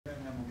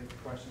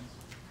questions.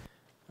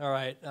 All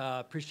right.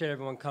 Appreciate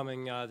everyone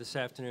coming this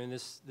afternoon.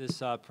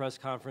 This press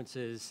conference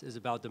is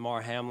about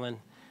Damar Hamlin,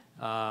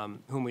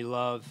 whom we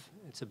love.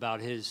 It's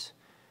about his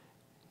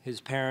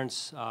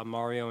parents,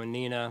 Mario and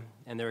Nina,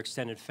 and their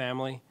extended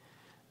family.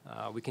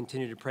 We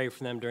continue to pray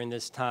for them during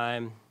this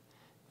time,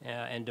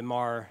 and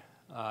Damar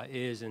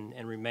is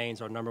and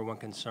remains our #1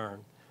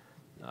 concern.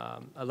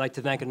 I'd like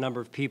to thank a number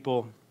of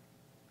people.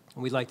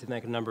 We'd like to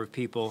thank a number of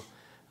people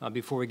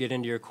before we get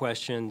into your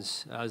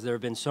questions, as there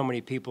have been so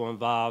many people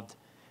involved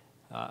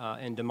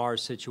in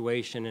Damar's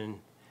situation, and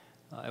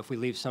if we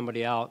leave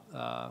somebody out,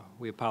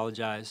 we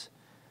apologize.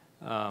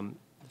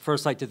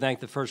 First, I'd like to thank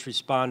the first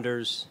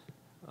responders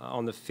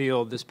on the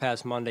field this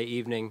past Monday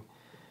evening,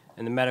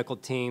 and the medical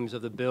teams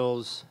of the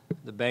Bills,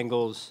 the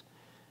Bengals,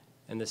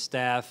 and the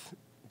staff,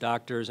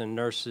 doctors and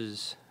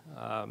nurses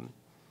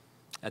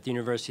at the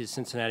University of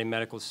Cincinnati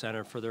Medical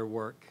Center for their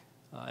work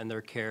and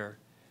their care.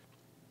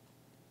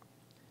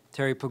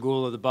 Terry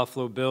Pagula, the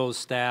Buffalo Bills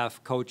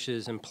staff,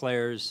 coaches, and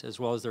players, as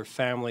well as their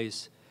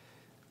families,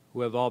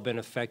 who have all been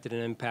affected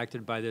and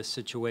impacted by this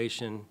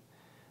situation.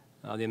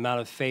 The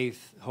amount of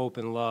faith, hope,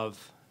 and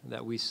love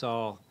that we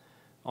saw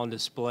on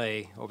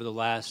display over the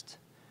last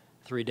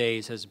 3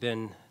 days has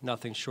been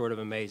nothing short of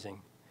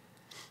amazing.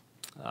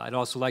 I'd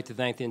also like to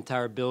thank the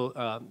entire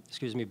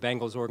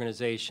Bengals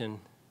organization,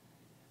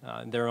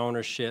 their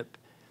ownership,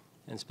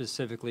 and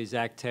specifically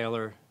Zach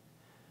Taylor,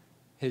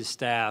 his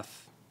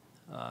staff,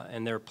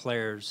 and their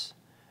players,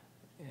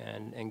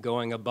 and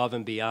going above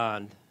and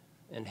beyond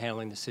and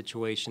handling the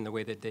situation the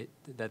way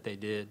that they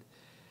did.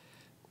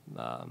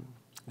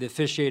 The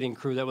officiating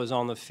crew that was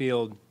on the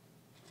field,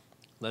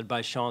 led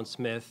by Sean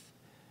Smith,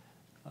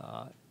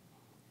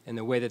 and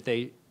the way that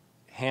they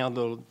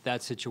handled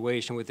that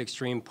situation with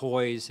extreme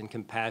poise and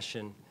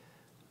compassion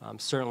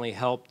certainly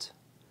helped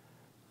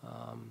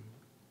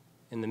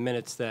in the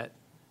minutes that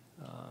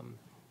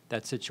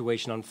that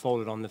situation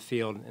unfolded on the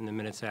field, in the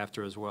minutes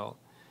after as well.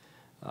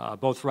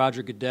 Both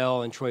Roger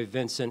Goodell and Troy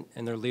Vincent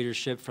and their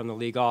leadership from the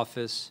league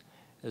office,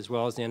 as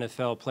well as the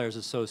NFL Players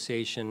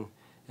Association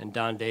and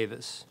Don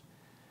Davis.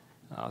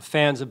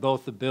 Fans of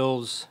both the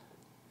Bills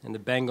and the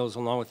Bengals,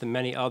 along with the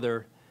many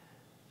other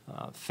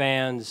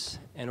fans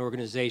and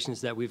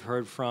organizations that we've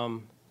heard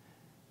from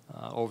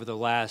over the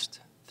last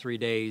 3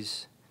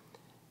 days.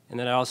 And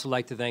then I'd also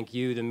like to thank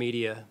you, the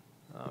media,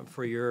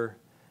 for your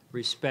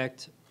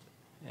respect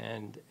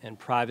and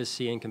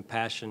privacy and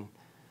compassion,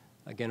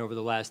 again, over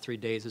the last 3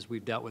 days as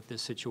we've dealt with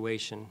this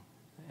situation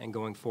and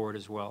going forward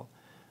as well.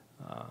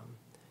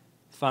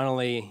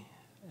 Finally,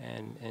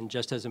 and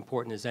just as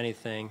important as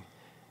anything,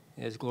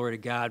 is glory to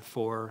God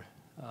for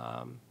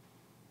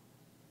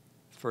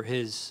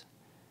his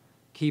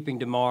keeping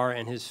Damar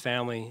and his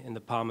family in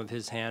the palm of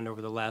his hand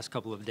over the last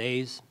couple of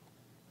days,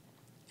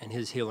 and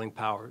his healing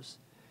powers.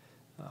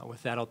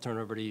 With that, I'll turn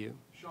it over to you.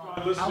 Sean,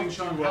 listening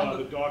to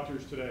the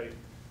doctors today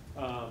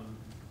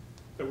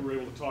that we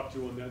were able to talk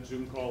to on that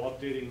Zoom call,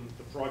 updating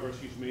the progress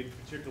he's made,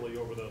 particularly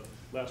over the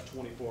last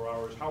 24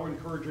 hours. How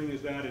encouraging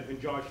is that?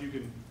 And Josh, you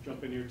can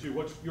jump in here too.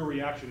 What's your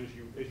reaction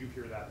as you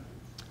hear that?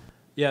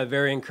 Yeah,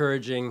 very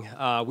encouraging.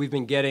 We've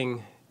been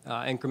getting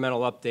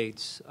incremental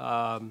updates,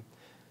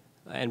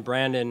 and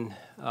Brandon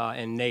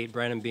and Nate,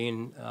 Brandon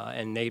being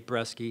and Nate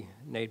Bresky,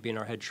 Nate being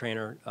our head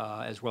trainer,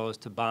 as well as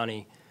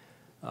Tabani.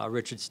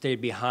 Richard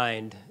stayed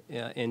behind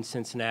in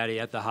Cincinnati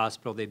at the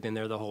hospital. They've been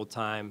there the whole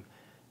time.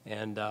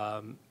 And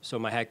so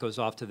my hat goes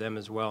off to them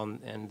as well.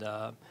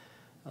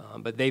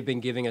 But they've been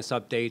giving us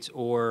updates,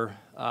 or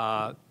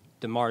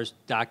Damar's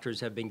doctors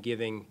have been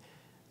giving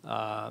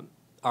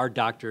our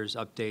doctors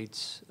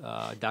updates,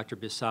 Dr.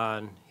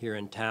 Bisson here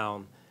in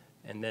town.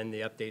 And then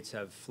the updates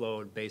have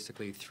flowed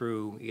basically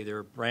through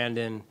either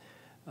Brandon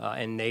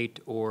and Nate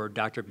or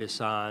Dr.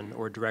 Bisson,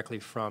 or directly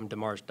from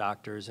Damar's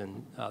doctors.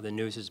 And the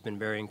news has been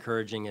very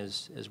encouraging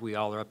as we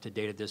all are up to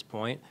date at this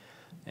point,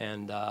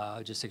 and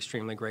just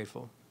extremely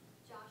grateful.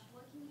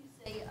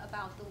 Say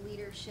about the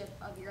leadership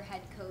of your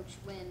head coach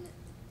when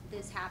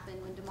this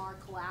happened, when Damar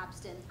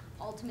collapsed, and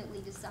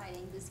ultimately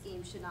deciding this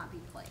game should not be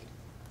played?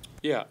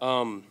 Yeah,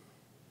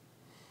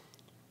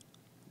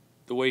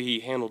 the way he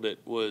handled it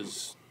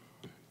was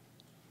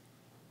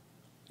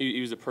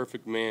he was a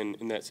perfect man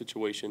in that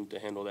situation to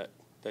handle that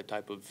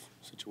type of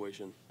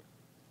situation.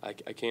 I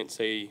can't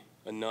say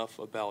enough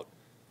about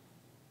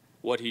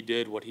what he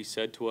did, what he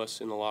said to us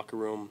in the locker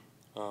room.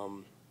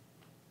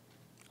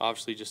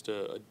 Obviously just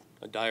a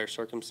dire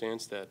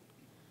circumstance that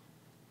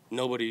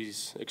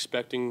nobody's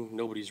expecting,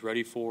 nobody's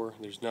ready for.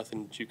 There's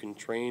nothing that you can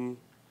train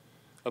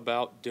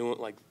about doing.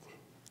 Like,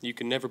 you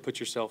can never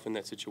put yourself in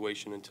that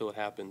situation until it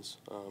happens.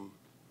 And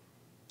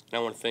I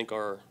want to thank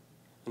I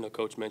know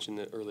Coach mentioned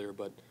it earlier,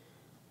 but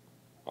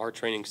our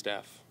training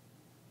staff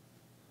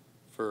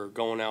for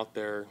going out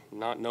there,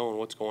 not knowing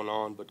what's going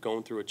on, but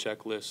going through a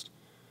checklist,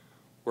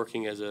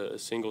 working as a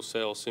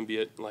single-cell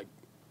symbiote, like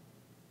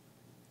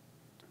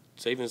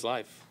saving his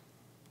life.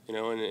 You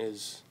know, and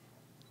is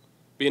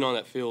being on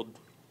that field,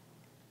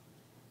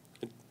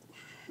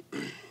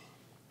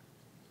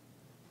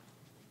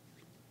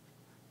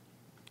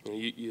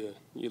 You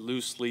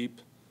lose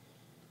sleep.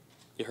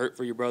 You hurt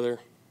for your brother.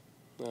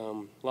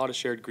 A lot of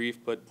shared grief,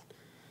 but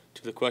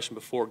to the question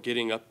before,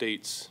 getting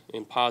updates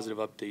and positive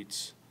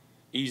updates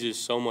eases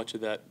so much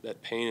of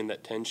that pain and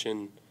that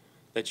tension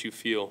that you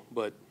feel.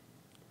 But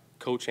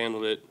Coach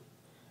handled it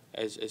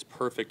as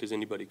perfect as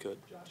anybody could.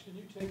 Josh, can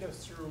you take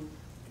us through,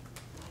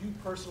 you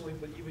personally,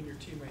 but even your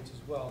teammates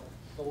as well,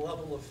 the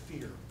level of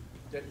fear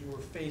that you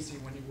were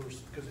facing when you were,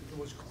 because it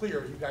was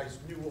clear you guys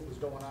knew what was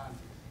going on.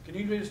 Can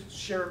you just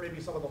share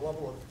maybe some of the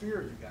level of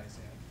fear you guys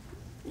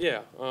had?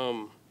 Yeah.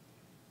 I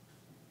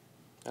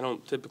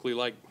don't typically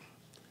like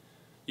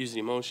using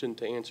emotion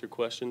to answer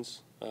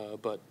questions,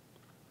 but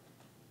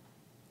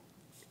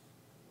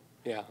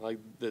yeah, like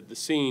the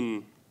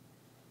scene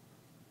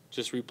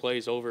just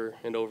replays over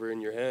and over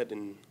in your head,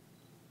 and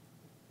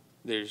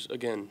there's,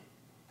 again,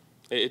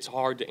 it's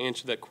hard to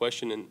answer that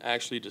question and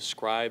actually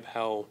describe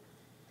how,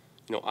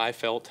 I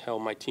felt, how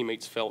my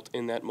teammates felt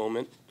in that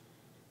moment.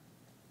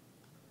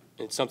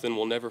 It's something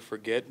we'll never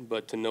forget,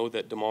 but to know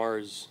that Damar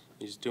is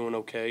doing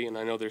okay, and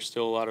I know there's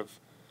still a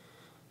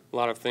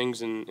lot of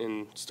things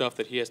and stuff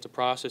that he has to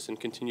process and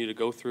continue to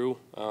go through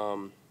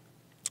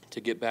to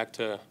get back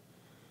to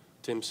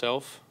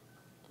himself.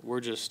 We're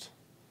just,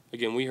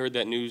 again, we heard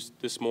that news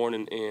this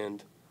morning,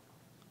 and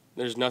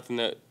there's nothing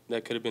that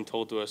could have been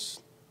told to us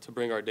to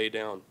bring our day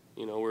down.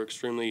 We're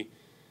extremely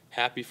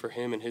happy for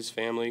him and his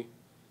family.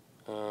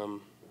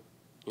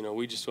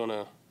 We just want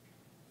to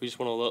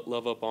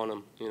love up on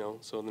him.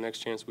 So the next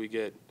chance we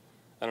get,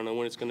 I don't know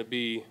when it's going to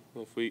be.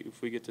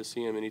 If we get to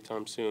see him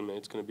anytime soon, man,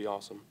 it's going to be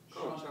awesome.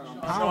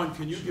 Sean,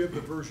 can you give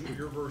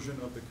your version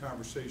of the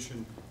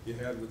conversation you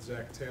had with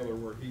Zach Taylor,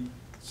 where he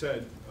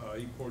said,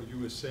 he quoted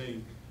you as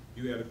saying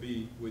you had to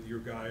be with your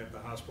guy at the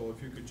hospital?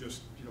 If you could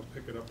just,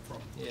 pick it up from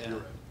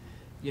your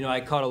end.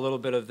 I caught a little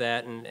bit of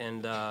that,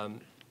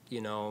 and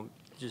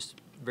just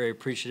very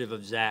appreciative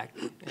of Zach,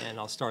 and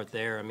I'll start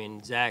there. I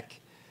mean, Zach,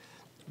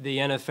 the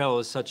NFL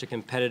is such a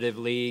competitive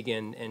league,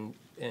 and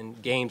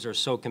games are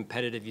so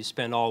competitive. You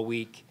spend all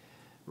week,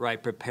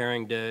 right,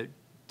 preparing to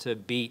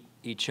beat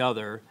each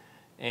other,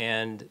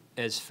 and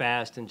as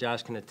fast, and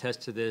Josh can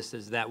attest to this,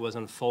 as that was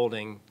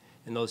unfolding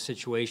in those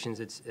situations,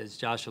 it's, as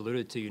Josh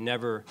alluded to,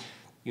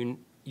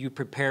 you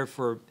prepare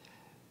for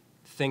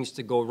things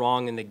to go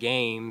wrong in the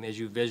game as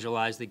you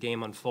visualize the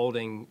game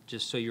unfolding,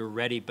 just so you're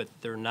ready, but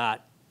they're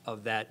not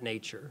of that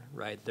nature,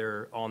 right?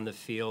 They're on the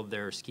field,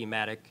 they're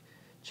schematic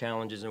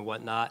challenges and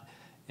whatnot,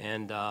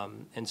 and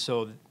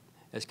so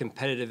as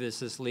competitive as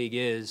this league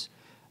is,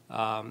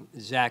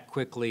 Zach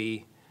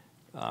quickly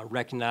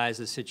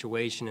recognized the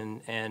situation,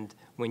 and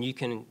when you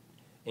can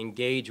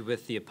engage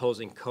with the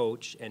opposing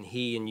coach, and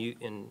he and you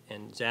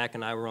and Zach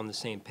and I were on the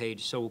same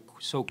page so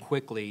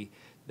quickly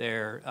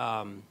there,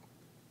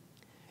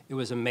 it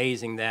was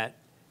amazing that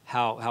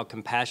how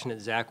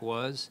compassionate Zach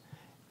was,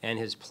 and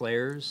his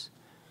players.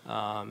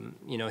 I'm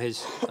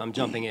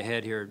jumping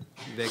ahead here,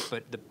 Vic,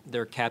 but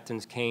their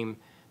captains came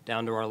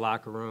down to our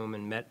locker room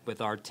and met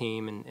with our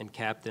team and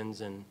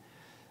captains, and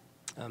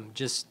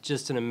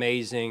just an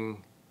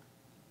amazing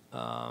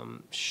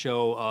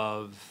show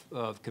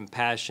of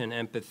compassion,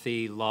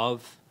 empathy,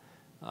 love,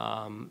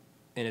 and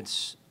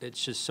it's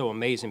just so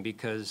amazing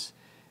because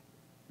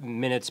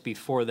minutes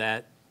before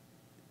that,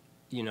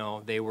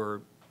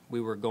 we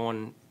were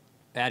going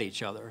at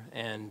each other,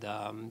 and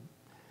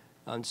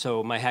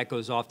so my hat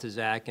goes off to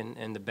Zach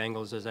and the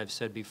Bengals, as I've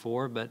said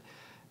before, but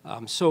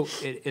so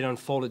it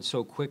unfolded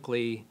so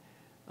quickly,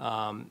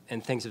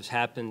 and things have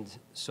happened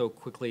so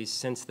quickly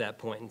since that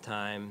point in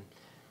time,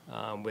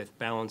 with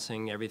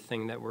balancing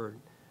everything that we're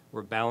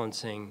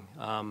balancing.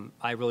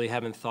 I really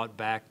haven't thought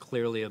back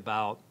clearly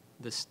about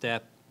the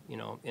steps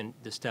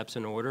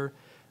in order,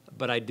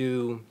 but I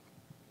do,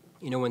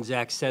 when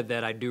Zach said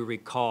that, I do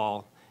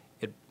recall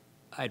it.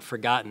 I'd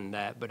forgotten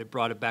that, but it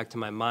brought it back to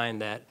my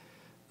mind that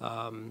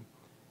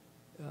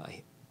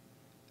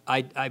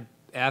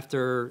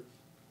after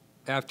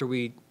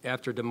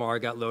Damar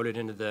got loaded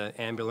into the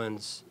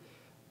ambulance,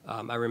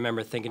 I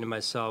remember thinking to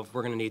myself,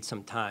 we're going to need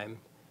some time,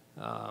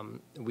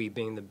 we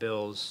being the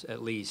Bills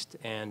at least,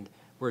 and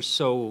we're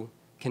so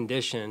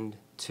conditioned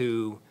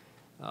to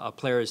a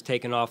player is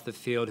taken off the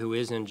field who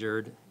is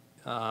injured,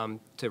 to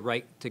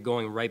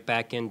going right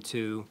back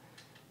into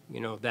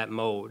that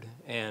mode,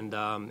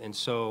 and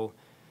so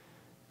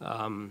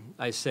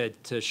I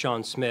said to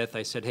Sean Smith,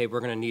 I said, hey,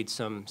 we're going to need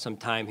some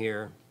time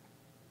here.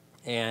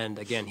 And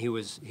again, he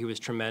was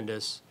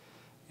tremendous,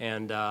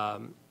 and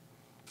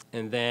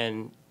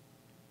then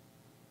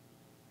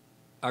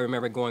I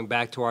remember going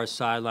back to our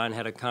sideline,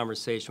 had a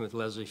conversation with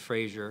Leslie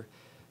Frazier,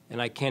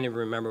 and I can't even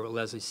remember what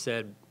Leslie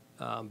said,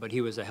 but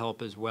he was a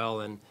help as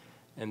well. And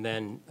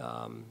then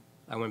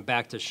I went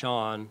back to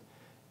Sean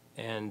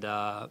and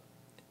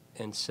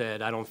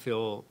said, I don't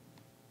feel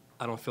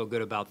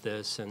good about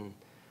this, and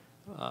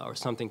or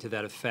something to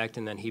that effect.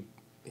 And then he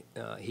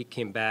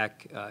came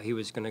back. He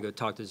was going to go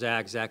talk to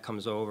Zach. Zach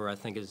comes over. I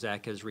think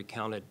Zach has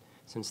recounted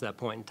since that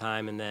point in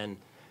time. And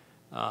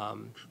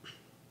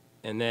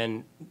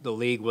then the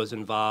league was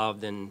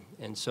involved, and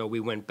so we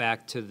went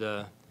back to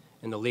the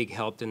the league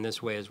helped in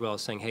this way as well,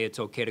 saying, hey, it's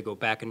okay to go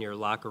back into your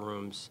locker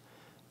rooms.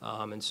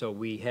 And so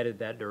we headed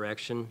that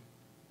direction.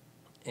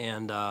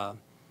 And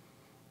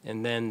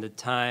then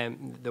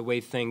the way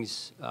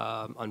things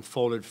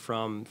unfolded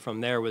from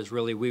there was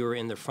really we were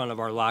in the front of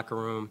our locker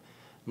room,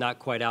 not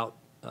quite out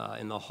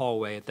in the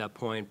hallway at that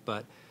point,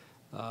 but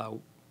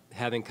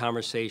having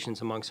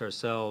conversations amongst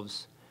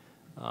ourselves.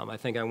 I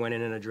think I went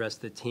in and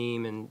addressed the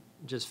team and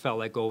just felt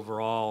like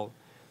overall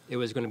it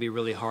was going to be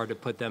really hard to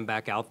put them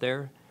back out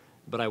there,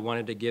 but I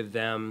wanted to give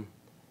them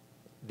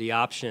the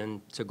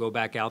option to go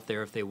back out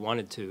there if they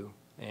wanted to.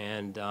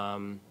 And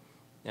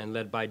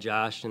led by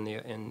Josh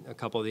and a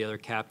couple of the other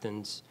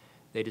captains,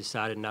 they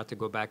decided not to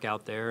go back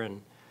out there.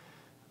 And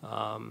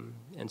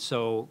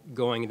so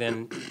going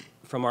then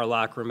from our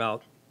locker room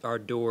out our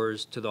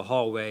doors to the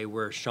hallway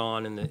where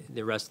Sean and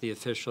the rest of the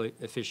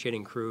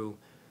officiating crew,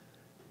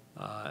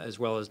 as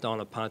well as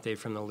Donna Ponte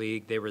from the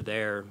league, they were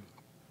there,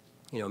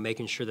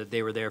 making sure that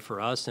they were there for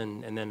us.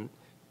 And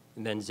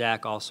then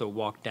Zach also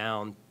walked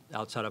down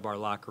outside of our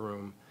locker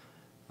room.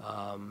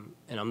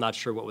 And I'm not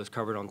sure what was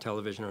covered on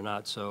television or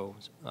not. So,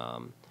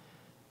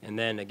 and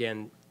then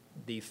again,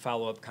 the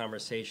follow-up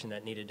conversation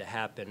that needed to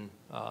happen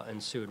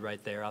ensued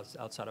right there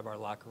outside of our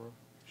locker room.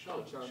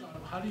 Sean,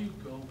 how do you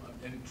go,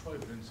 and Troy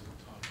Vincent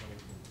talked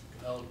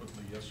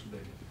eloquently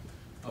yesterday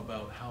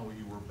about how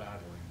you were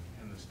battling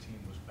and this team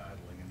was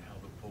battling and how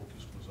the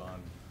focus was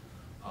on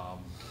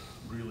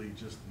really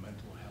just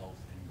mental health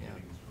and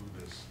getting through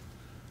this.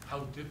 How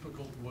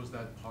difficult was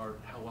that part?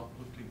 How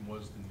uplifting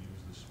was the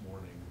news this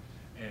morning?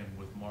 And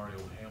with Mario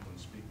Hamlin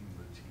speaking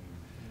to the team,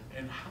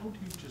 and how do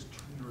you just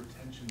turn your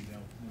attention now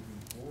moving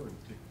forward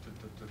to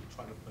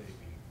try to play a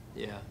game?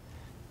 Yeah,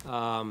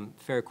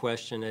 fair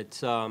question.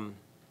 It's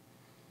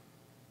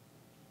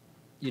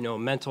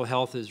mental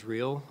health is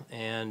real,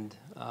 and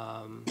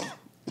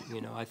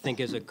I think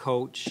as a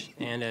coach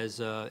and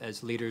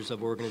as leaders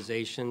of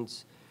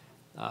organizations,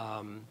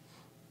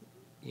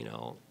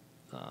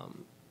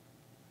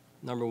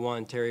 number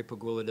one, Terry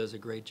Pagula does a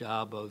great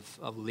job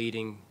of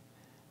leading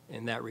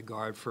in that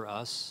regard for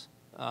us.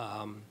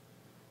 But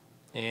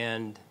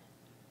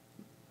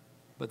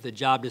the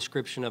job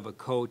description of a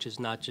coach is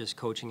not just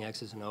coaching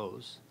X's and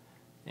O's.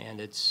 And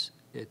it's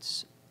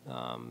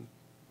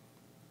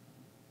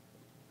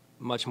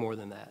much more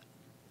than that.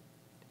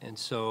 And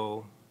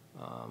so,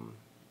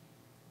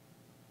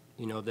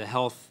 the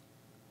health,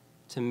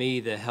 to me,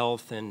 the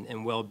health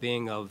and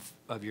well-being of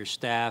your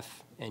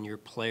staff and your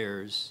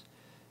players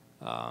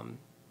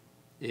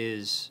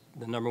is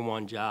the number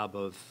one job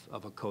of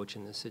a coach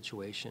in this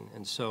situation.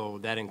 And so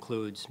that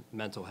includes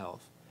mental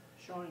health.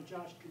 Sean and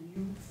Josh, can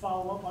you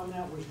follow up on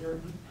that? Was there,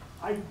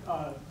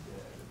 the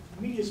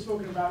media has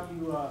spoken about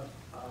you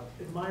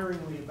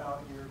admiringly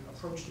about your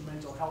approach to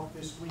mental health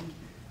this week.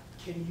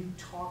 Can you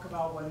talk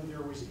about whether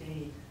there was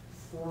any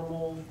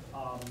formal,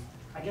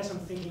 I guess I'm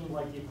thinking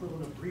like the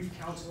equivalent of brief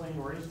counseling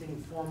or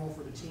anything formal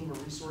for the team or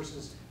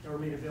resources that were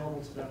made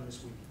available to them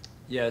this week?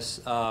 Yes,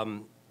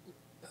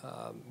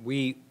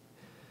 we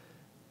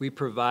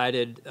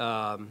provided,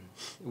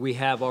 we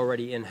have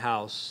already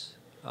in-house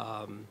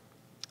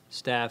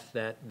staff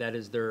that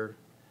is their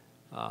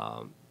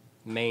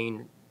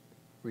main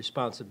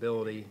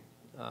responsibility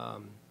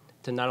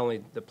to not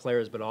only the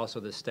players but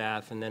also the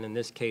staff. And then in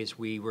this case,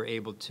 we were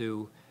able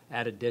to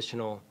add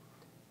additional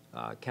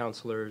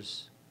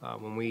counselors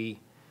when we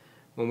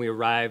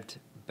arrived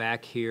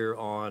back here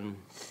on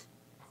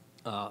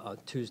a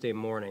Tuesday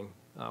morning.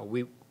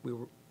 We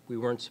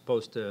weren't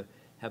supposed to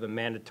have a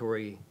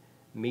mandatory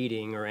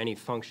meeting or any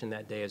function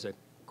that day as a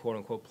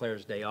quote-unquote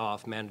player's day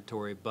off,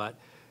 mandatory, but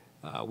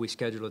we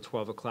scheduled a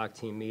 12 o'clock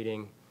team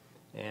meeting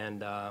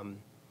and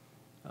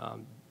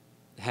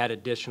had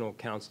additional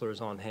counselors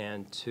on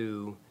hand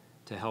to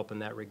help in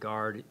that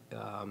regard,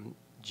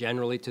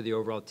 generally to the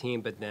overall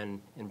team, but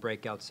then in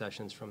breakout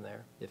sessions from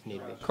there, if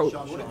need be. Coach,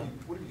 Sean, what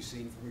have you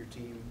seen from your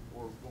team,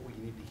 or what would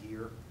you need to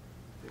hear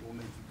that will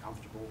make you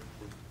comfortable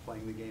with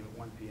playing the game at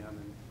 1 p.m.?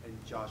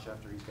 And Josh,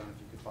 after he's done,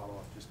 if you could follow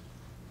up, just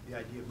the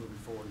idea of moving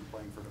forward and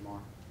playing for Damar.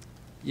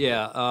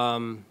 Yeah,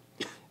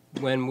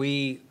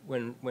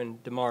 when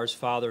Damar's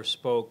father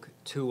spoke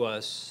to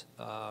us,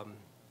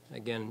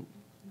 again,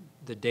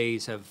 the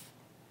days have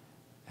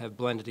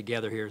blended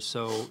together here.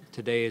 So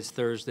today is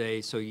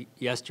Thursday. So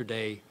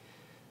yesterday,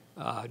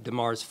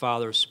 Damar's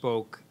father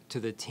spoke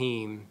to the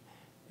team,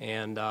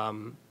 and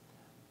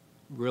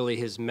really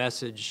his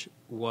message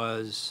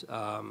was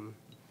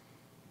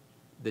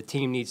the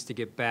team needs to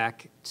get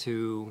back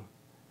to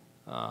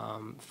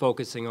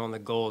focusing on the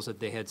goals that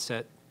they had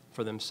set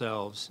for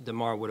themselves.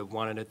 Damar would have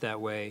wanted it that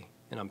way,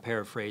 and I'm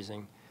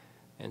paraphrasing.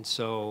 And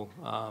so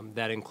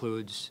that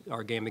includes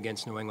our game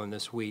against New England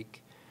this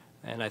week.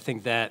 And I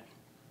think that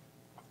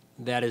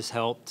has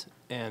helped.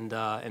 And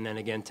then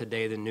again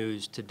today, the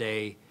news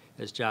today,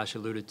 as Josh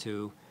alluded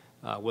to,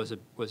 was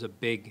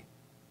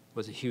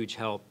a huge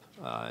help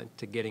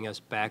to getting us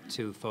back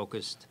to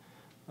focused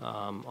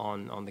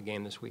on the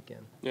game this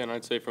weekend. Yeah, and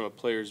I'd say from a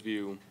player's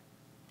view,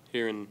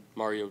 hearing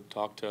Mario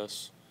talk to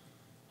us,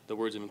 the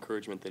words of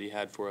encouragement that he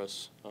had for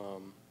us,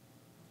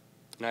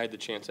 And I had the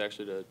chance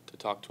actually to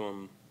talk to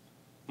him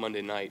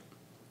Monday night,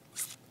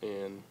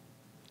 and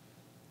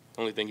the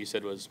only thing he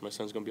said was, my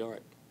son's going to be all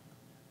right.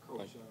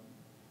 Like,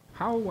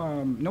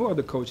 How, no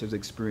other coach has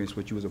experienced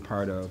what you was a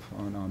part of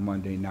on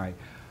Monday night.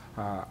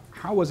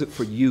 How was it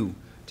for you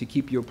to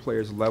keep your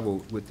players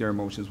level with their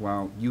emotions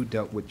while you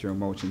dealt with your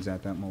emotions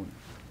at that moment?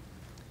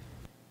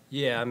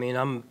 Yeah, I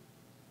mean,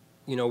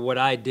 you know, what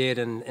I did,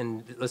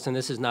 and listen,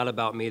 this is not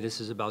about me, this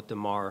is about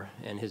Damar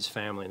and his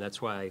family, and that's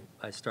why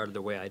I started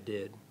the way I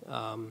did.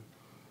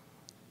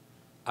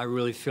 I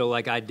really feel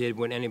like I did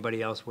what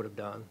anybody else would have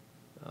done.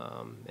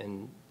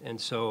 And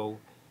so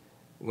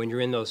when you're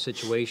in those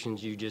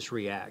situations, you just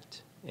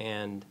react.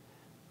 And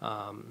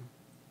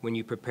when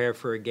you prepare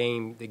for a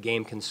game, the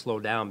game can slow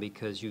down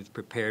because you've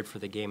prepared for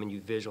the game and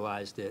you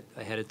visualized it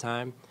ahead of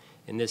time.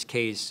 In this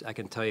case, I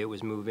can tell you it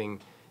was moving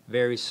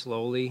very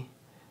slowly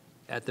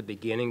at the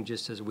beginning,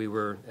 just as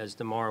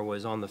Damar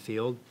was on the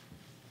field.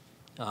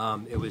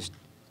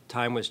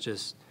 Time was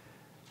just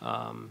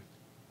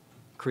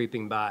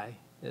creeping by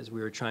as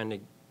we were trying to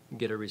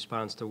get a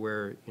response to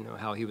where, you know,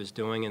 how he was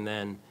doing. And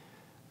then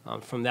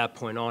from that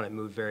point on, it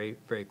moved very,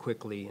 very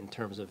quickly in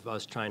terms of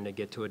us trying to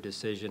get to a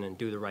decision and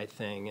do the right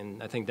thing.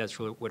 And I think that's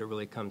really what it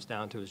really comes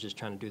down to, is just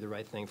trying to do the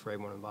right thing for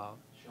everyone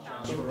involved.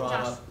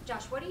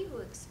 Josh, what do you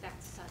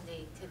expect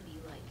Sunday to be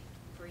like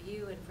for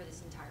you and for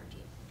this entire team?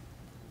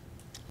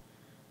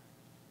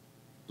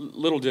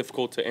 little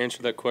difficult to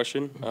answer that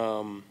question.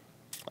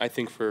 I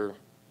think for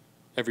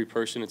every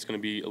person it's going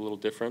to be a little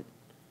different.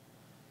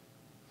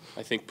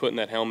 I think putting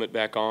that helmet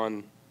back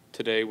on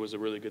today was a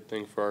really good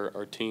thing for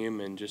our team,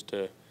 and just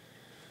to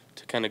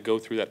kind of go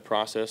through that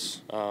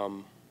process.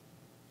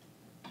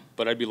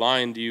 But I'd be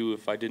lying to you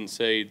if I didn't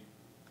say,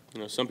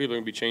 some people are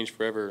going to be changed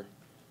forever,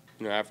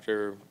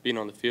 after being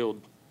on the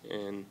field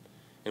and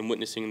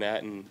witnessing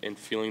that and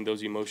feeling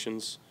those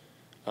emotions.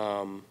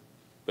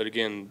 But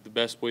again, the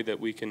best way that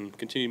we can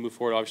continue to move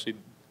forward, obviously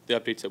the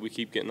updates that we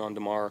keep getting on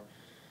Damar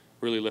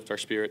really lift our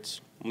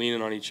spirits,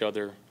 leaning on each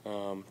other,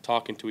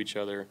 talking to each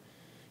other.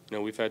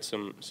 We've had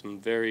some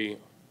very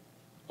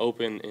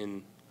open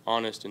and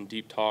honest and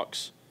deep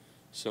talks,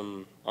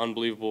 some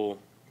unbelievable,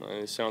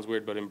 it sounds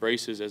weird, but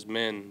embraces as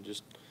men,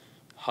 just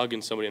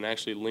hugging somebody and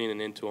actually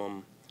leaning into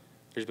them.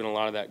 There's been a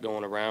lot of that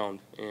going around,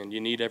 and you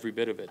need every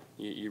bit of it.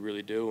 You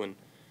really do. And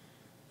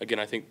again,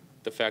 I think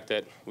the fact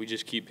that we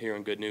just keep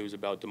hearing good news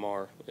about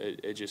Damar,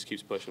 it just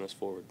keeps pushing us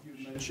forward.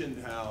 You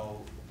mentioned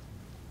how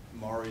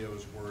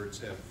Mario's words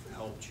have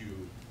helped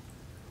you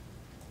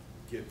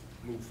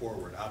move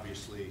forward.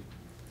 Obviously,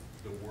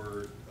 the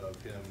word of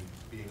him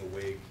being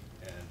awake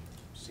and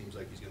seems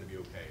like he's going to be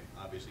okay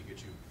obviously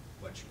gets you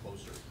much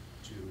closer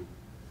to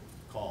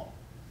calm.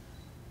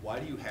 Why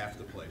do you have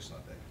to play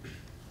Sunday?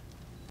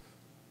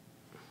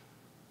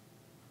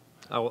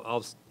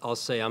 I'll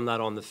say I'm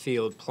not on the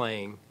field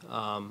playing,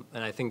 and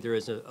I think there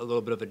is a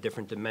little bit of a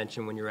different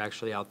dimension when you're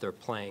actually out there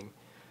playing,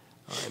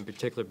 in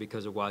particular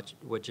because of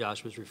what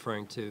Josh was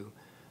referring to.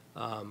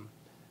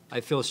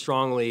 I feel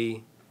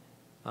strongly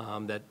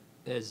that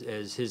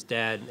as his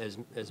dad,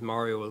 as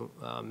Mario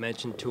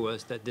mentioned to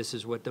us, that this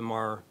is what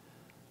Damar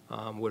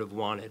would have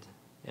wanted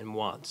and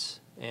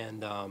wants,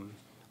 and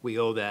we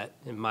owe that.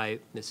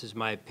 This is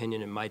my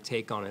opinion and my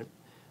take on it.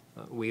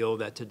 We owe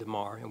that to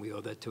Damar, and we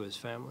owe that to his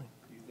family.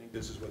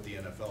 This is what the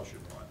NFL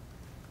should want.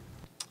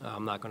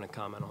 I'm not going to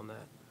comment on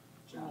that.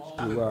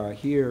 To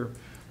hear,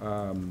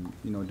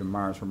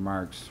 Damar's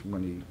remarks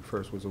when he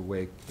first was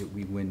awake that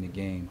we win the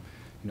game,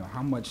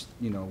 how much,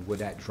 would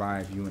that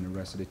drive you and the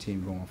rest of the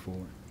team going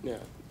forward? Yeah.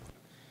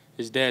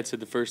 His dad said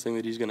the first thing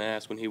that he's going to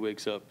ask when he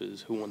wakes up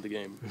is who won the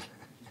game.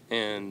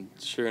 And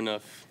sure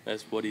enough,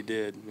 that's what he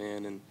did,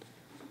 man. And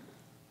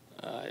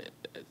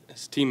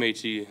as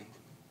teammates, you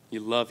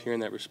love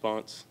hearing that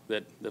response,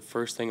 that the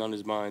first thing on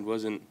his mind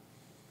wasn't,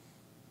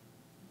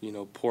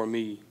 poor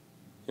me.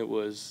 It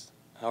was,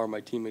 how are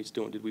my teammates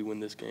doing? Did we win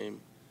this game?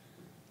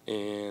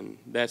 And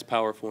that's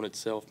powerful in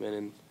itself, man.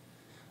 And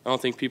I don't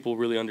think people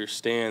really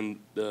understand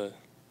the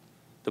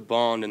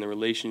bond and the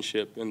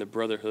relationship and the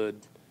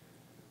brotherhood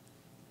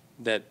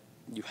that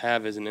you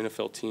have as an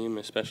NFL team,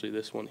 especially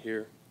this one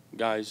here.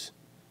 Guys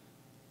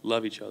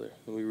love each other,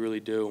 and we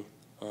really do.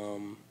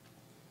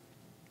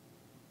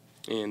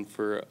 And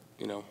for,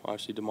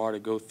 obviously Damar to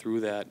go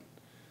through that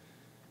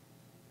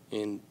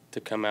and to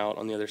come out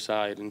on the other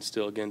side and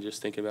still, again,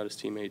 just thinking about his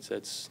teammates,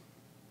 that's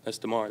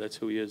Damar. That's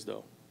who he is,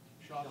 though.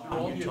 Through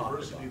all the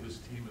adversity this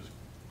team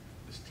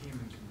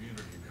and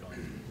community have gone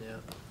through. Yeah.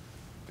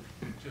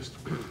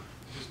 Just do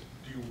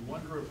you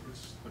wonder if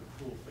it's the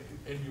cruel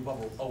fate, and you've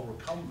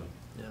overcome them?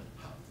 Yeah.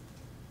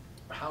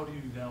 How do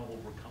you now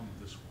overcome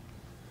this one?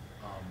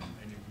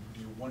 And do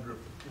you wonder if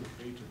the cruel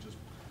fate are just,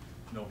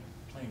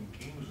 playing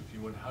games with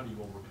you, and how do you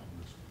overcome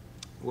this one?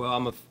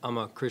 Well, I'm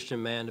a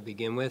Christian man to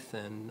begin with,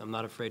 and I'm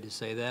not afraid to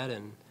say that.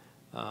 And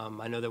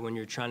I know that when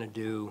you're trying to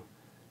do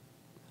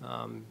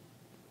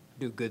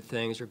good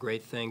things or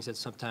great things, that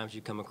sometimes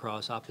you come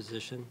across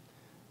opposition.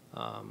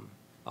 I'll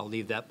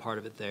leave that part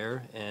of it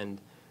there. And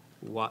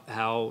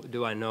how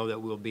do I know that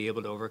we'll be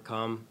able to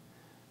overcome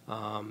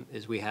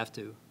is we have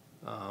to.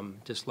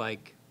 Just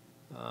like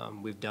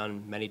we've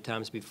done many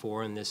times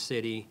before in this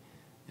city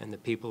and the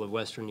people of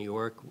Western New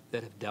York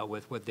that have dealt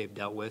with what they've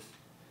dealt with,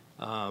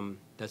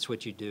 that's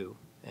what you do.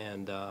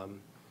 And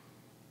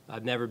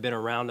I've never been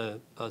around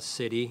a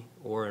city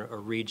or a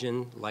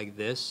region like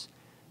this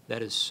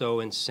that is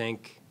so in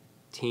sync,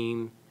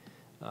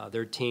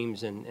 their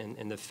teams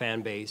and the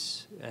fan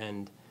base,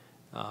 and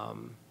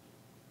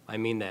I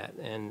mean that.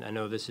 And I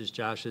know this is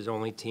Josh's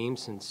only team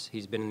since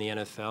he's been in the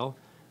NFL,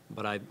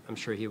 but I'm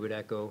sure he would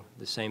echo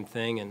the same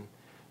thing. And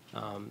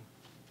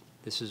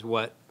this is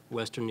what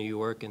Western New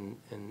York and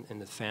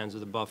the fans of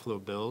the Buffalo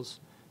Bills,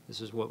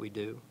 this is what we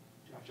do.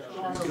 You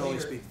can only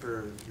speak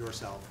for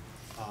yourself.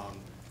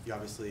 You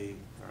obviously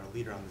are a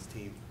leader on this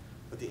team,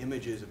 but the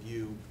images of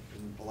you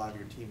and a lot of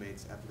your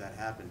teammates after that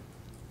happened,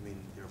 I mean,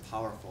 they were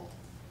powerful.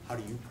 How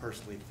do you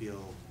personally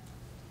feel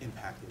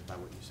impacted by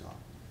what you saw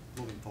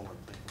moving forward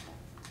playing football?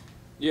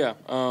 Yeah,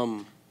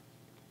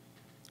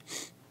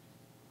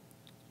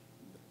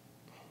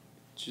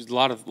 just a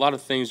lot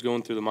of things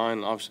going through the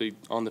mind, obviously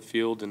on the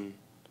field, and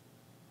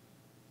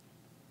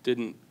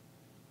didn't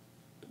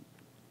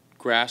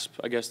grasp,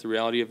 I guess, the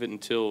reality of it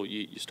until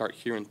you start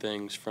hearing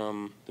things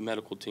from the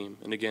medical team.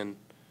 And again,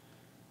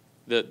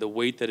 the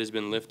weight that has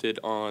been lifted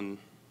on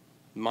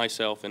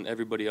myself and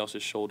everybody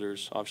else's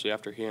shoulders, obviously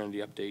after hearing the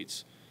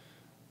updates.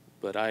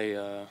 But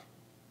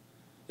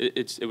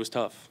it was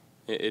tough.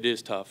 It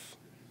is tough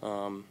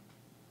to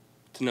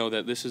know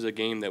that this is a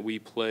game that we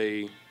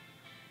play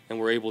and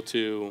we're able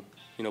to,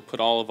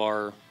 put all of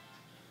our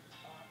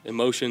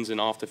emotions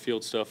and off the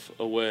field stuff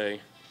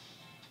away.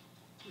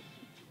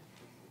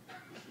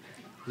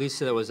 At least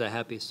that was a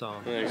happy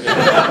song. Yeah.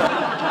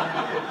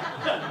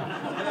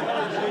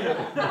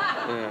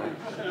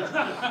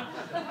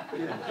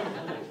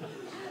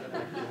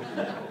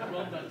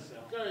 Well done,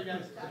 Sal. Sorry,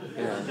 guys.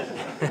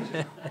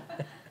 Yeah.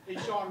 Hey,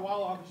 Sean,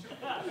 while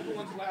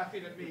everyone's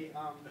laughing at me,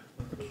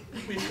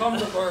 we've come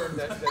to learn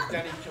that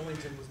Denny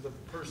Killington was the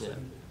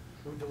person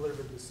who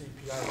delivered the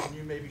CPR. Can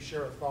you maybe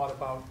share a thought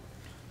about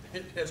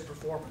his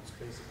performance,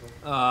 basically?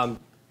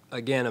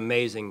 Again,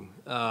 amazing.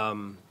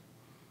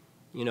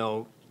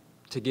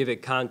 To give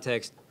it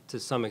context to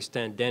some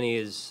extent, Denny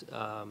is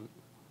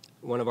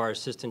one of our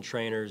assistant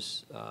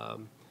trainers.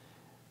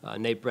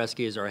 Nate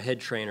Bresky is our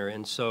head trainer,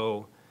 and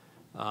so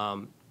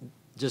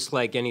just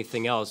like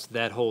anything else,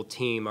 that whole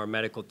team, our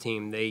medical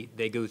team, they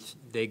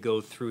go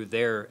through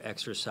their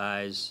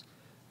exercise,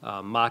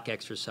 mock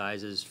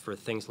exercises for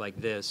things like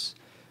this,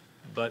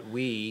 but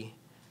we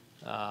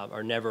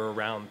are never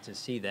around to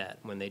see that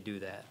when they do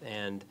that.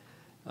 And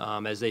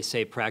as they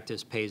say,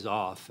 practice pays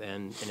off,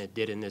 and it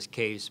did in this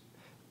case.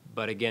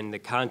 But again, the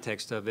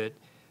context of it,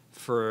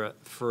 for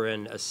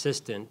an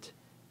assistant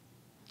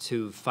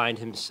to find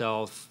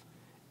himself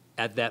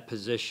at that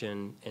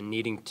position and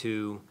needing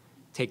to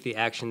take the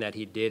action that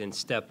he did and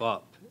step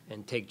up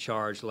and take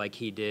charge like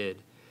he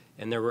did,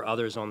 and there were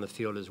others on the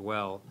field as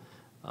well,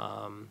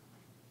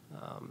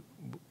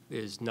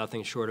 is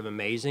nothing short of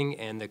amazing.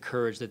 And the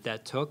courage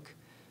that took,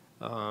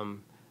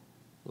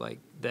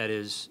 that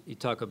is, you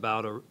talk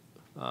about a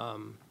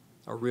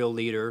real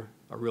leader,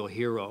 a real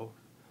hero,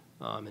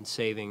 in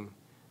saving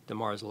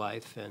Damar's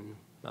life, and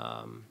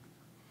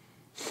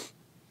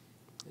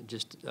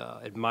just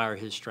admire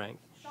his strength.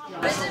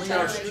 The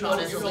support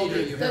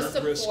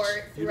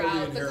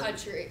throughout the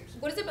country.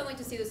 What has it been like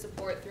to see the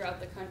support throughout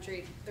the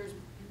country? There's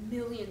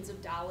millions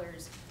of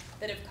dollars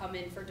that have come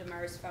in for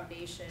Damar's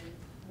foundation.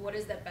 What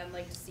has that been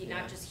like to see,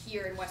 not just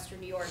here in Western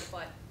New York,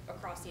 but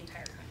across the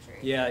entire country?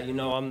 Yeah,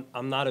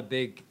 I'm not a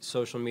big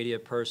social media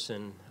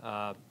person,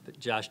 but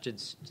Josh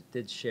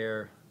did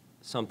share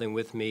something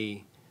with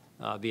me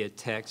via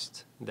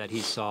text that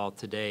he saw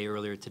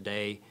earlier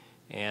today,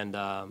 and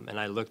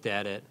I looked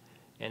at it,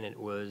 and it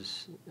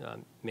was,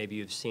 maybe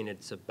you've seen it,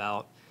 it's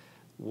about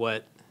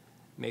what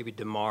maybe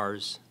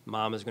Damar's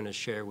mom is going to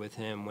share with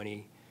him when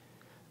he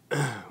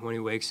when he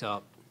wakes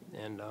up,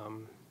 and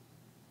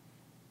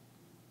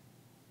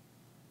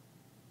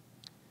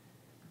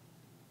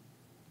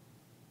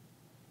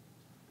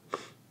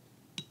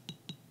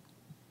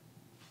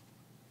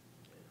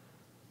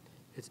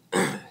it's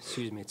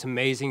excuse me, it's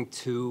amazing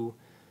to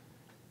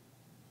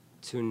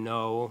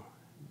know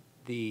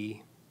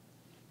the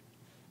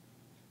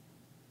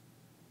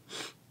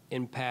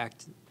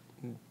impact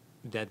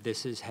that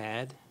this has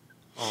had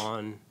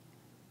on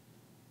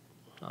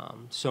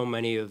so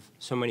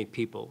many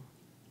people,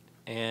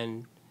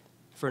 and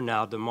for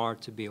now Damar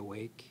to be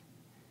awake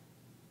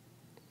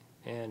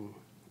and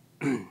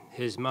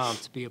his mom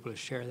to be able to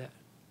share that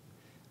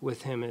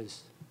with him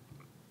it's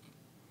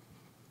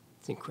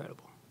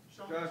incredible.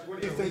 Josh,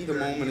 what do you think the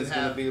moment is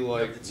going to be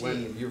like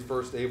when you're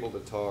first able to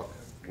talk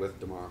with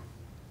Damar?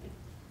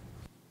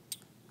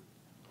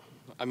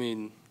 I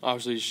mean,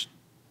 obviously,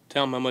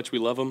 tell him how much we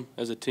love him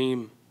as a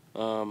team.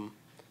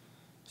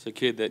 It's a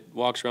kid that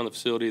walks around the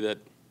facility that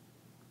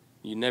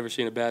you never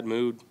see in a bad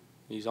mood.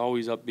 He's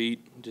always upbeat,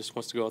 just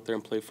wants to go out there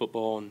and play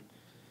football.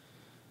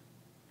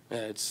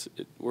 And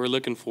we're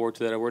looking forward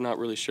to that. We're not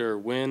really sure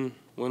when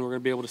we're going to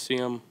be able to see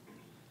him.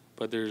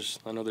 but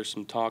I know there's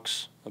some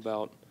talks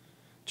about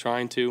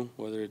trying to,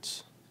 whether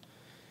it's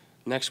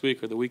next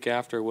week or the week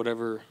after,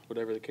 whatever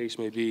the case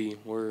may be.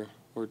 We're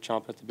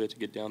chomping at the bit to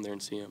get down there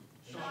and see him.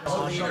 As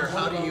a leader,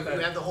 how do you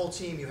have the whole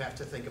team you have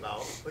to think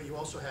about, but you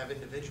also have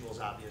individuals,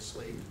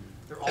 obviously.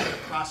 They're all going to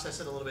process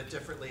it a little bit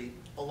differently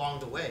along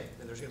the way,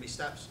 and there's going to be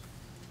steps.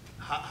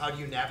 How do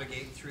you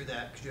navigate through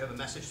that? Because you have a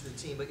message to the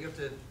team, but you have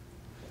to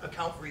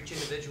account for each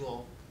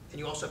individual, and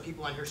you also have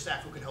people on your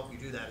staff who can help you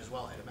do that as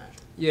well, I'd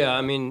imagine. Yeah,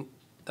 I mean,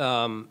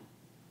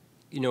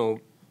 you know,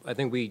 I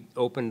think we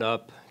opened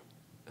up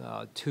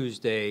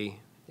Tuesday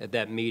at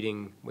that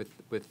meeting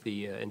with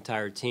the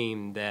entire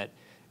team that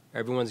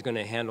everyone's going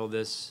to handle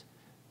this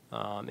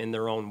in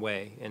their own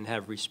way and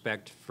have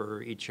respect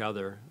for each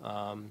other.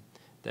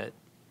 That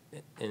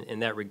in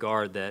that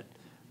regard, that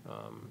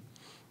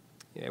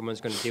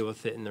everyone's going to deal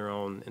with it in their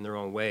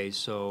own way.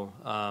 So,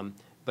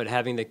 but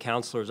having the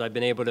counselors, I've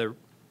been able to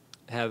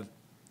have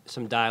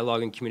some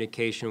dialogue and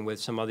communication with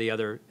some of the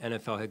other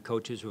NFL head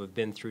coaches who have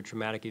been through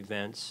traumatic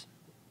events.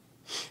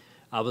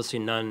 Obviously,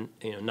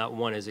 not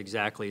one is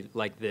exactly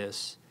like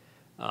this,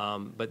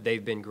 but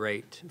they've been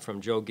great.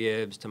 From Joe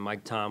Gibbs to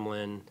Mike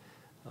Tomlin,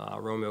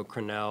 Romeo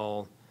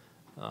Crennel.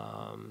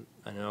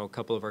 I know a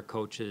couple of our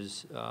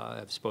coaches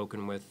have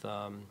spoken with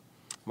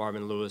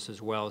Marvin Lewis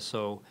as well.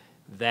 So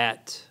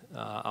that,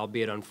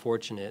 albeit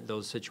unfortunate,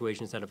 those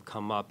situations that have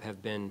come up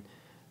have been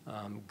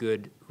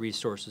good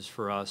resources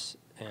for us,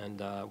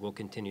 and will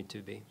continue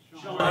to be.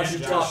 Josh, you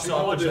talked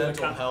about the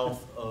mental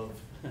health of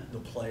the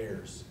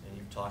players, and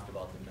you've talked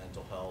about the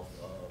mental health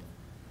of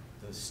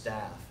the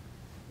staff.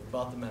 What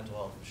about the mental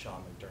health of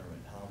Sean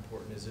McDermott? How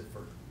important is it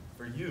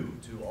for you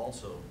to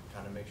also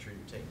kind of make sure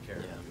you're taking care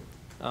of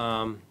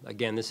you?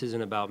 Again, this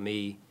isn't about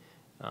me.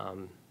 I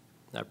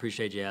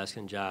appreciate you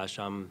asking, Josh.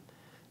 I'm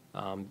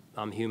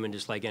human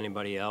just like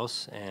anybody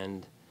else,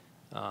 and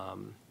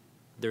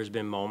there's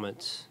been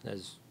moments,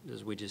 as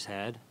we just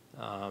had,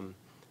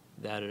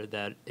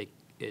 that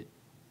it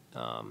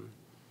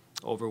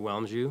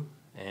overwhelms you,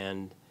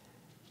 and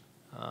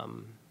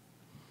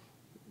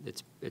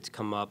it's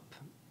come up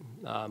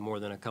more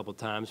than a couple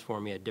times for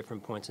me at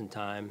different points in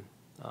time.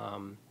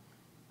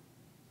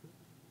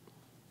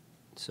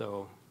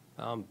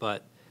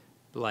 But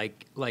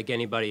like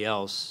anybody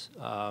else,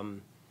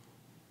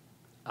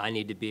 I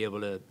need to be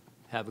able to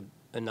have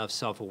enough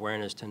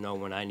self-awareness to know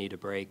when I need a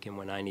break and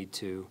when I need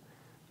to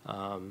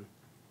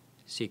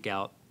seek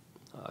out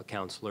a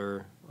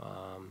counselor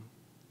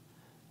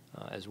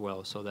as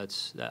well. So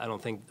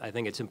I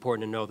think it's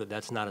important to know that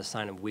that's not a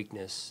sign of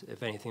weakness.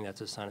 If anything,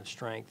 that's a sign of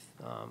strength,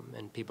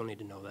 and people need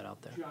to know that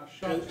out there.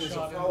 As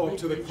a follow-up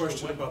to the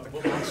question about the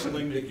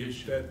counseling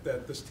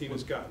that this team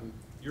has gotten,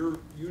 you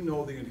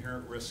know the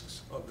inherent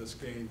risks of this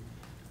game,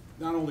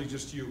 not only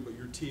just you, but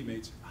your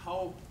teammates.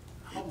 How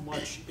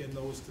much in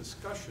those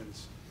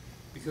discussions,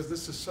 because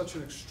this is such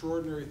an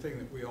extraordinary thing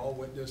that we all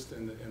witnessed,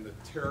 and the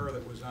terror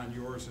that was on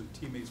yours and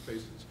teammates'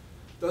 faces,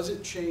 does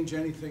it change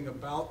anything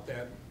about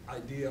that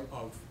idea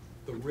of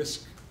the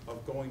risk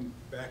of going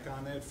back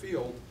on that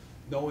field,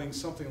 knowing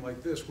something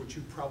like this, which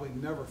you probably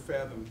never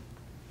fathomed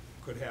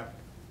could happen?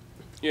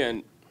 Yeah,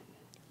 and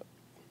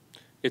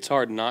it's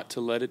hard not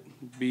to let it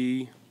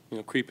be,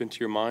 creep into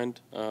your mind.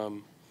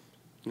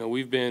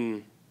 We've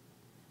been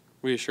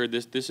reassured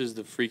this is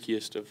the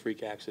freakiest of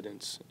freak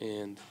accidents,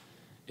 and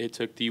it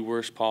took the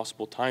worst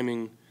possible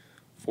timing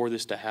for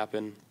this to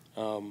happen.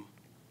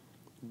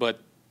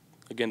 But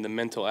again, the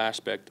mental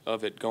aspect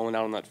of it, going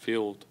out on that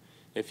field,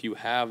 if you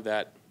have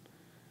that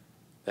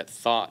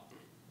thought,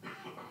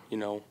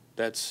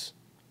 that's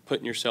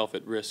putting yourself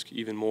at risk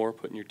even more,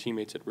 putting your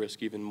teammates at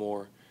risk even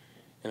more.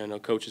 And I know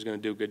Coach is going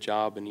to do a good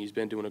job, and he's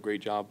been doing a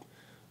great job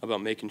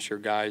about making sure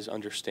guys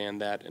understand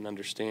that and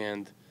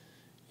understand,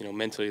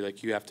 mentally,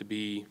 like, you have to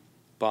be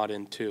bought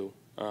in too.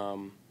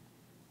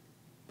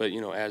 But,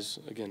 as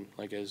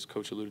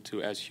Coach alluded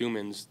to, as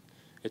humans,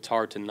 it's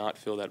hard to not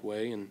feel that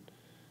way. And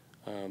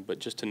but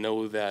just to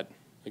know that,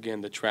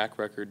 again, the track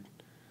record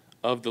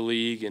of the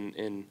league,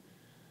 and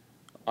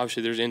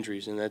obviously there's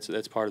injuries, and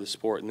that's part of the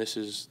sport. And this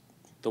is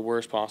the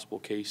worst possible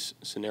case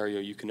scenario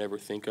you can ever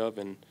think of.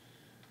 And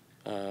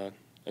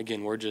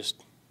again, we're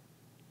just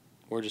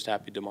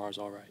happy Damar's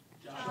all right.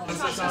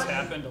 Since this has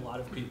happened, a lot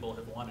of people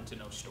have wanted to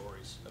know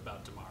stories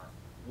about Damar.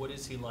 What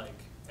is he like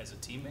as a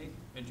teammate?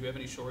 And do you have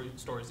any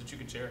stories that you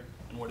can share?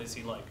 And what is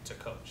he like to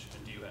coach?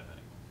 And do you have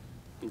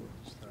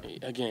any?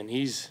 Again,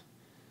 he's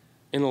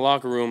in the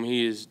locker room.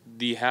 He is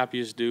the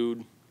happiest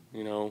dude.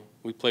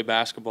 We play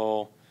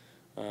basketball,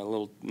 a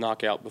little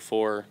knockout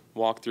before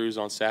walkthroughs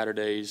on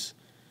Saturdays.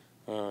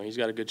 He's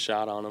got a good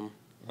shot on him.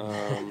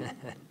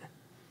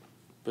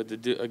 But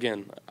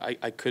again,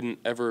 I couldn't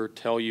ever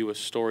tell you a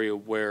story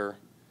of where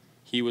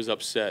he was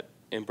upset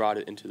and brought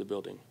it into the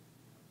building.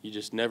 You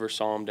just never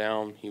saw him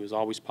down. He was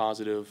always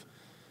positive.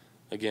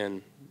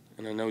 Again,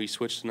 and I know he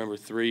switched to number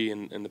 3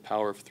 and the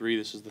power of 3.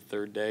 This is the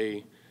 3rd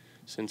day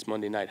since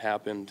Monday night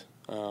happened.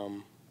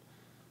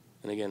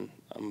 And again,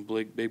 I'm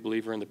a big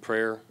believer in the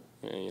prayer.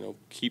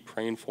 Keep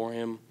praying for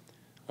him.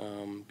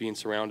 being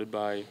surrounded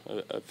by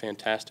a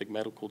fantastic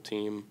medical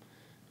team.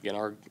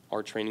 Again,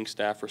 our training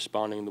staff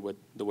responding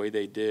the way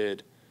they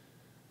did.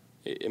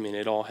 I mean,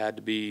 it all had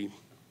to be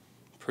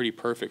pretty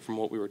perfect from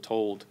what we were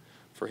told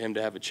for him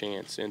to have a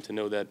chance and to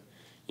know that,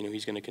 you know,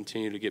 he's going to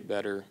continue to get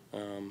better.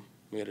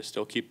 We got to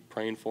still keep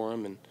praying for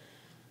him, and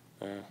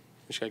we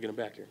just got to get him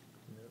back here.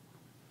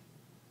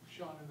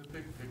 Sean, in the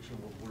big picture,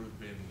 what would have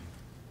been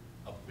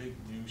a big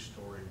news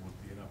story with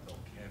the NFL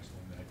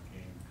canceling that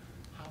game,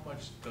 how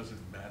much does it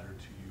matter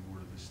to you or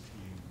to this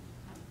team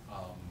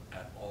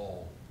at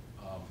all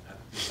at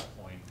this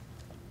point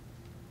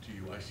to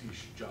you? I see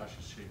Josh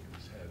is shaking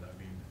his head. I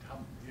mean,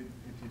 it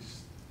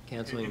is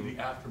canceling in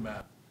the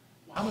aftermath.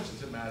 How much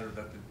does it matter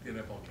that the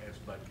NFL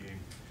canceled that game?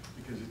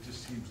 Because it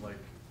just seems like,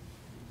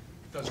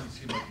 it doesn't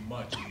seem like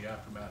much in the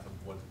aftermath of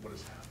what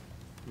has happened.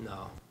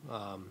 No.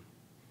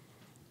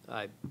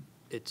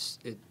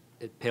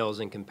 It pales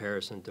in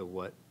comparison to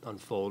what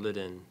unfolded,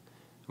 and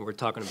we're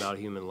talking about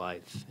human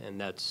life, and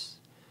that's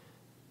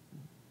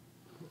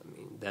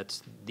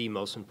the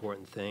most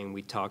important thing.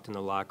 We talked in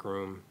the locker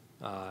room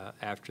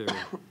after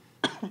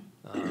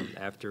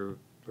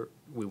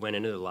we went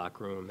into the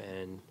locker room,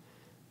 and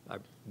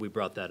we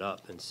brought that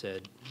up and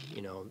said,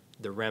 you know,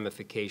 the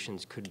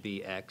ramifications could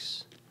be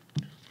X,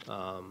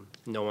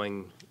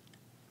 knowing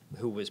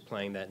who was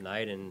playing that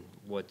night and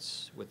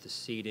what's with the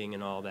seating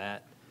and all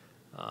that.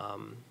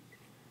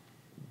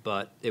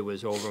 But it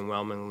was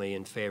overwhelmingly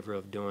in favor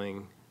of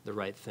doing the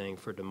right thing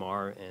for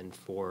Damar and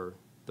for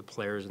the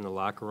players in the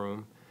locker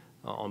room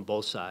on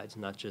both sides,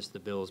 not just the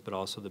Bills, but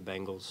also the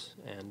Bengals,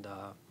 and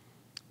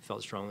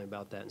felt strongly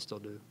about that and still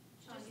do.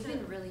 Sean, you've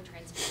been really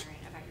transparent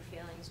about your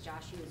feelings,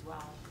 Josh, you as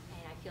well.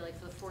 And I feel like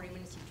for the 40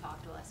 minutes you've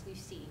talked to us, we've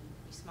seen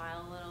you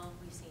smile a little,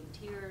 we've seen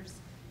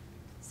tears.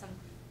 Some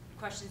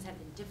questions have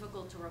been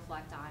difficult to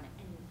reflect on,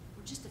 and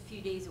we're just a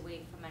few days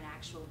away from an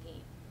actual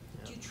game.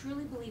 Yeah. Do you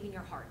truly believe in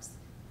your hearts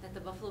that the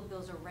Buffalo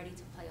Bills are ready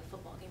to play a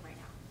football game right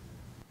now?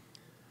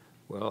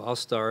 Well, I'll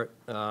start.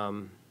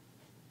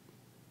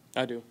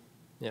 I do.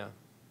 Yeah,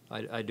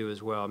 I do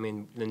as well. I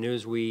mean, the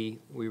news we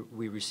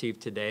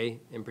received today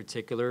in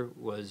particular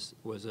was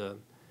a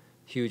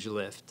huge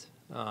lift.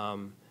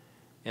 And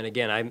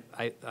again,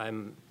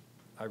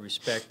 I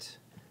respect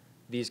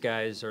these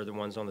guys are the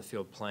ones on the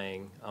field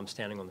playing. I'm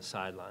standing on the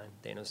sideline,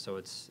 Dana. So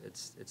it's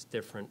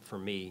different for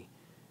me.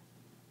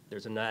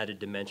 There's an added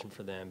dimension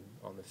for them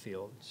on the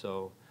field.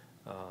 So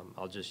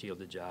I'll just yield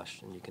to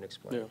Josh, and you can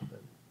explain. Yeah.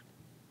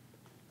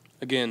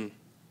 Again,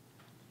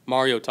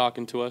 Mario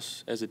talking to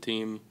us as a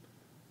team,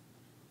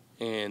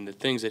 and the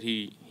things that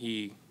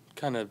he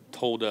kind of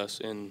told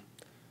us, and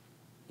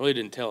really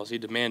didn't tell us, he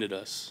demanded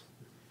us.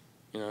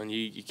 You know, and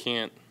you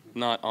can't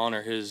not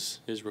honor his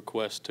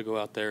request to go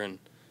out there and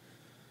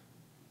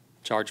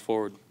charge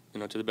forward, you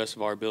know, to the best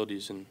of our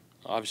abilities. And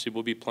obviously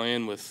we'll be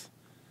playing with,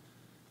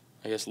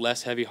 I guess,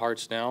 less heavy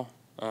hearts now,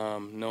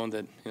 knowing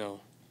that, you know,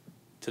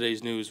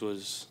 today's news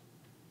was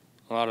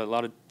a lot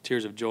of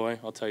tears of joy,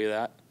 I'll tell you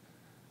that.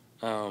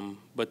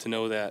 But to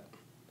know that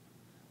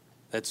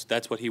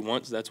that's what he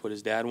wants, that's what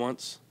his dad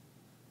wants,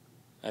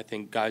 I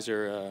think guys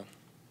are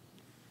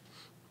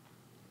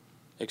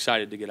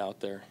excited to get out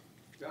there.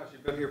 Josh,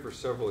 you've been here for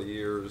several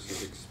years.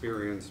 You've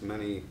experienced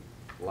many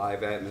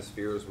live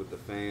atmospheres with the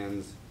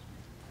fans.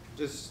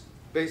 Just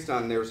based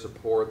on their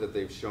support that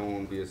they've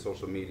shown via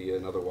social media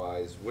and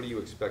otherwise, what do you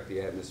expect the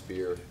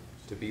atmosphere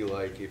to be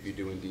like if you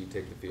do indeed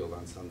take the field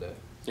on Sunday?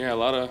 Yeah, a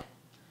lot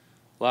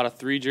of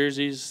 3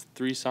 jerseys,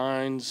 3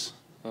 signs.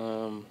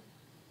 You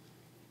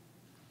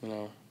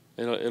know,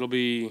 it'll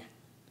be.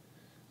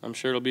 I'm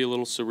sure it'll be a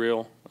little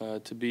surreal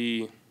to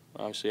be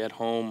obviously at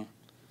home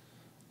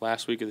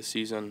last week of the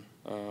season.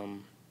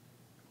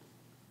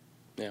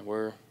 Yeah,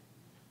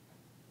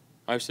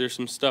 obviously there's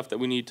some stuff that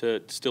we need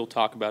to still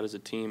talk about as a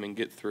team and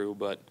get through,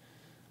 but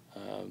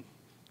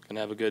gonna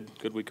have a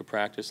good week of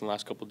practice. And the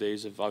last couple of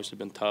days have obviously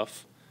been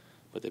tough,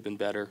 but they've been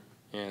better,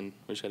 and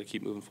we just got to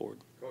keep moving forward.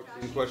 Coach,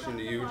 same question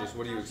to you. Just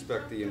what do you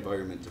expect the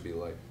environment to be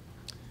like?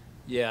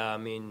 Yeah, I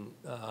mean,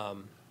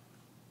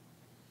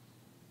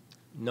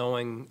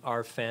 knowing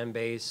our fan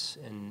base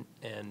and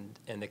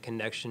the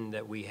connection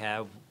that we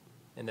have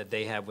and that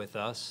they have with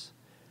us,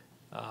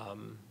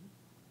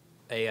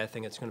 I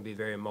think it's going to be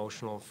very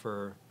emotional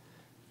for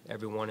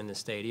everyone in the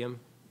stadium,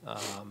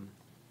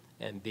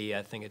 and B,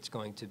 I think it's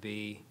going to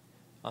be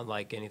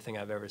unlike anything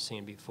I've ever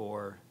seen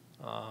before,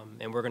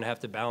 and we're going to have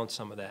to balance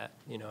some of that,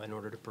 you know, in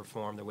order to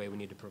perform the way we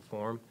need to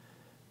perform.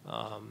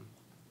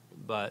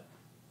 But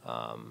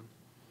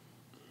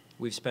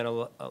we've spent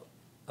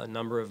a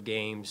number of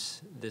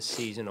games this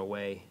season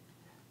away,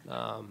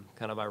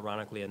 kind of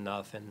ironically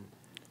enough, and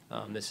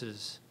this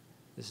is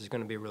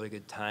going to be really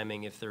good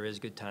timing, if there is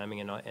good timing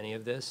in any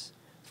of this,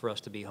 for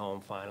us to be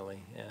home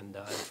finally and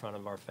in front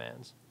of our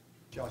fans.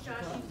 Josh, you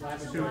talked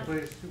a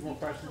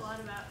lot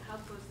about how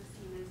close this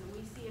team is, and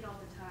we see it all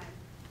the time.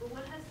 But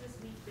what has this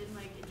week been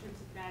like in terms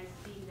of guys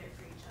being there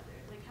for each other?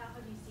 Like, how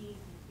have you seen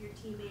your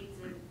teammates,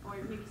 or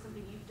maybe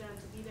something you've done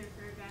to be there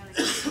for a guy?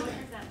 Like, what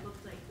has that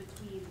looked like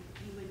between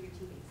you and your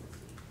teammates this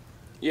week?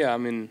 Yeah, I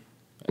mean,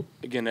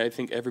 again, I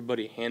think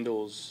everybody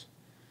handles,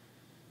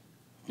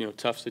 you know,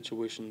 tough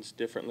situations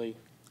differently.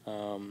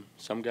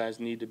 Some guys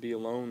need to be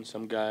alone.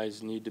 Some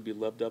guys need to be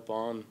loved up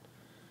on.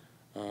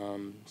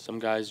 Some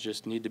guys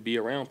just need to be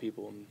around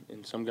people,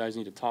 and some guys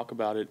need to talk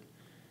about it.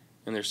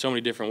 And there's so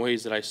many different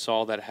ways that I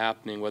saw that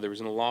happening, whether it was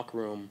in the locker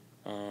room.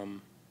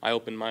 I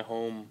opened my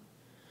home,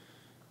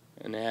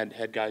 and they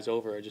had guys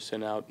over. I just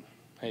sent out,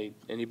 hey,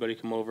 anybody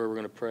come over, we're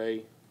going to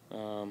pray.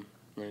 We're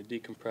going to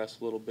decompress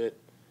a little bit.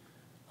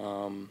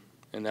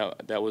 And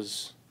that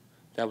was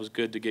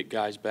good to get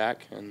guys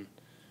back. And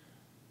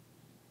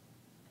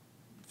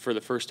for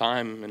the first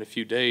time in a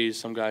few days,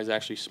 some guys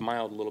actually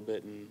smiled a little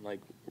bit and like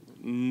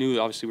knew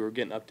obviously we were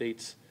getting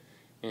updates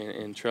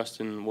and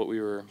trusting what we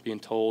were being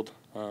told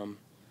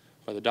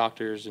by the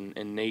doctors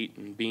and Nate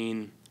and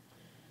Bean.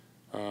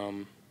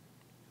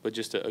 But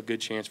just a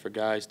good chance for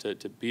guys to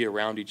be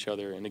around each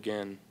other, and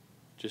again,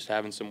 just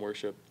having some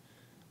worship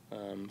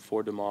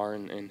for Damar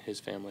and his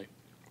family.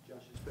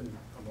 Josh, it's been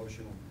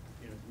emotional.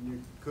 You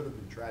could have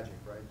been tragic,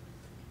 right?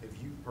 Have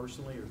you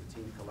personally or the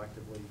team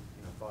collectively,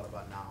 thought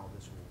about now how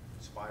this will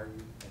inspire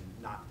you,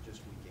 and not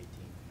just week 18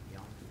 and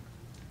beyond?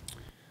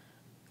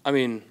 I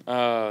mean,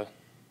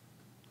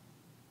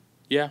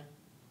 yeah,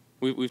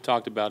 we've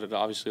talked about it.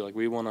 Obviously, like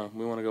we wanna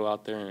go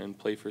out there and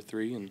play for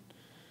 3, and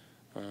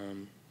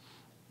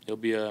it'll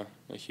be a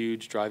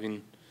huge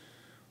driving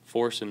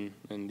force and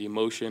the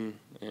emotion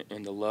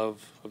and the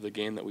love of the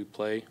game that we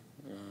play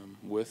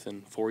with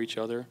and for each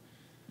other.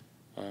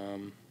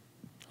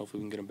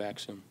 Hopefully we can get them back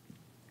soon.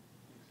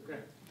 Okay.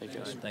 Thank you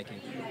guys. Thank you.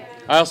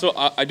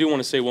 I do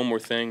want to say one more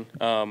thing.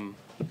 And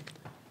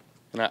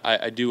I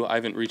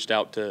haven't reached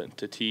out to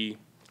T.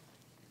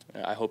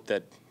 I hope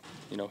that,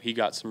 he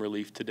got some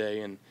relief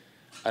today. And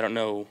I don't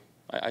know,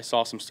 I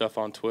saw some stuff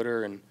on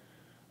Twitter, and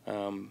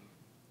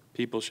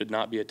people should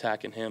not be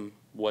attacking him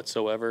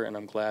whatsoever. And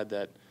I'm glad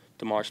that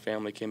Damar's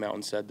family came out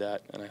and said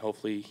that. And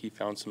hopefully he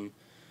found some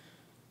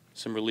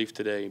relief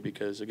today,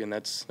 because again,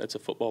 that's a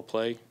football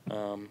play.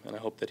 And I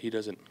hope that he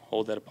doesn't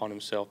hold that upon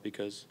himself,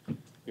 because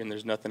again,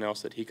 there's nothing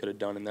else that he could have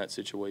done in that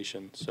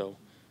situation. So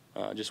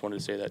I just wanted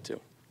to say that too.